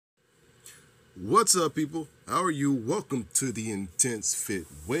What's up, people? How are you? Welcome to the Intense Fit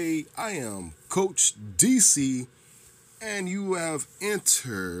Way. I am Coach DC, and you have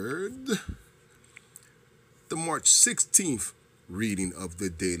entered the March 16th reading of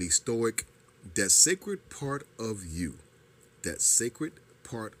the Daily Stoic. That sacred part of you. That sacred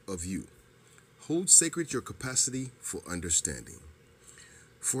part of you. Hold sacred your capacity for understanding.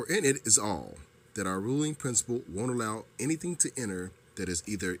 For in it is all that our ruling principle won't allow anything to enter that is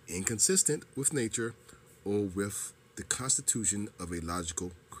either inconsistent with nature or with the constitution of a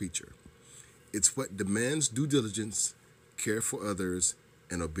logical creature. It's what demands due diligence, care for others,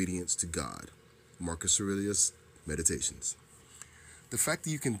 and obedience to God. Marcus Aurelius, Meditations. The fact that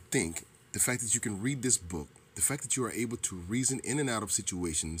you can think, the fact that you can read this book, the fact that you are able to reason in and out of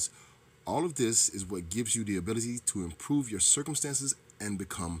situations, all of this is what gives you the ability to improve your circumstances and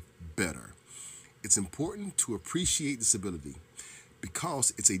become better. It's important to appreciate this ability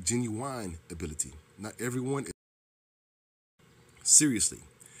because it's a genuine ability. Not everyone is. Seriously,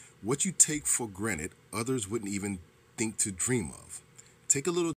 what you take for granted, others wouldn't even think to dream of. Take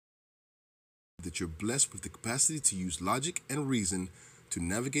a little that you're blessed with the capacity to use logic and reason to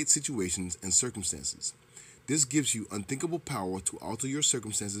navigate situations and circumstances. This gives you unthinkable power to alter your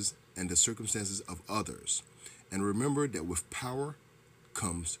circumstances and the circumstances of others. And remember that with power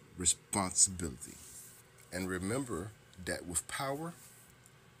comes responsibility. And remember that with power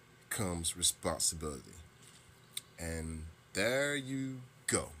comes responsibility. And there you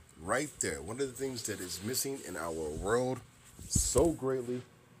go. Right there. One of the things that is missing in our world so greatly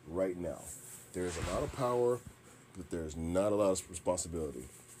right now. There's a lot of power, but there's not a lot of responsibility.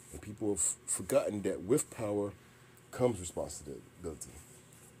 And people have forgotten that with power comes responsibility.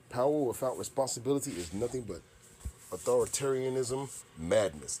 Power without responsibility is nothing but authoritarianism,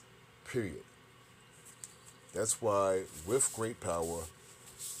 madness, period. That's why with great power,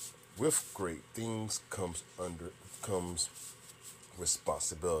 with great things comes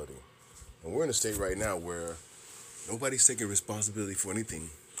responsibility. And we're in a state right now where nobody's taking responsibility for anything.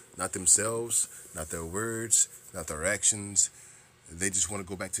 Not themselves, not their words, not their actions. They just want to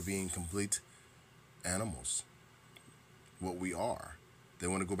go back to being complete animals. What we are. They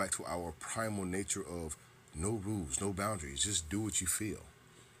want to go back to our primal nature of no rules, no boundaries. Just do what you feel.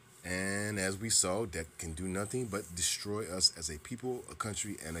 And as we saw, that can do nothing but destroy us as a people, a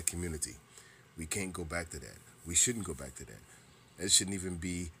country, and a community. We can't go back to that. We shouldn't go back to that. It shouldn't even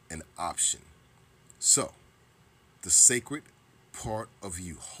be an option. So, the sacred part of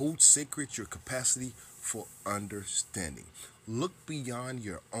you. Hold sacred your capacity for understanding. Look beyond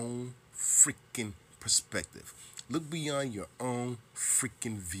your own freaking perspective. Look beyond your own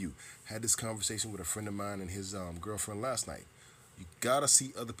freaking view. Had this conversation with a friend of mine and his girlfriend last night. You gotta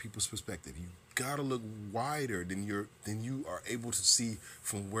see other people's perspective. You gotta look wider than you are able to see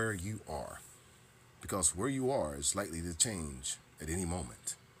from where you are, because where you are is likely to change at any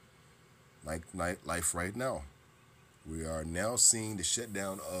moment. Like life right now, we are now seeing the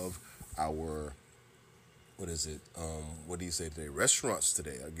shutdown of our what do you say today? Restaurants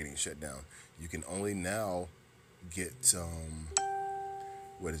today are getting shut down. You can only now get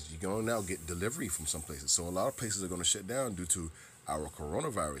you can only now get delivery from some places. So a lot of places are going to shut down due to our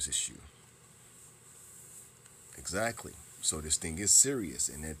coronavirus issue. Exactly. So this thing is serious,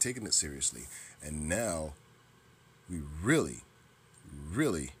 and they're taking it seriously. And now we really,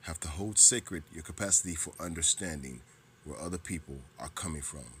 really have to hold sacred your capacity for understanding where other people are coming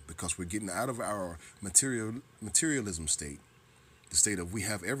from, because we're getting out of our materialism state, the state of we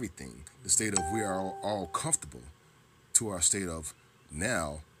have everything, the state of we are all comfortable, to our state of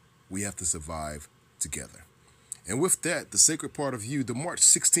now we have to survive together. And with that, the sacred part of you, the March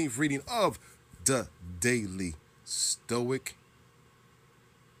 16th reading of the Daily Stoic.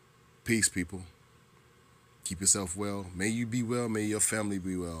 Peace, people. Keep yourself well. May you be well. May your family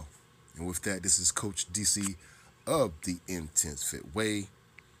be well. And with that, this is Coach DC of the Intense Fit Way.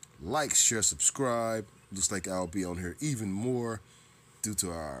 Like, share, subscribe. Looks like I'll be on here even more due to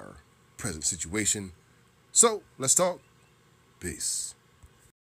our present situation. So, let's talk. Peace.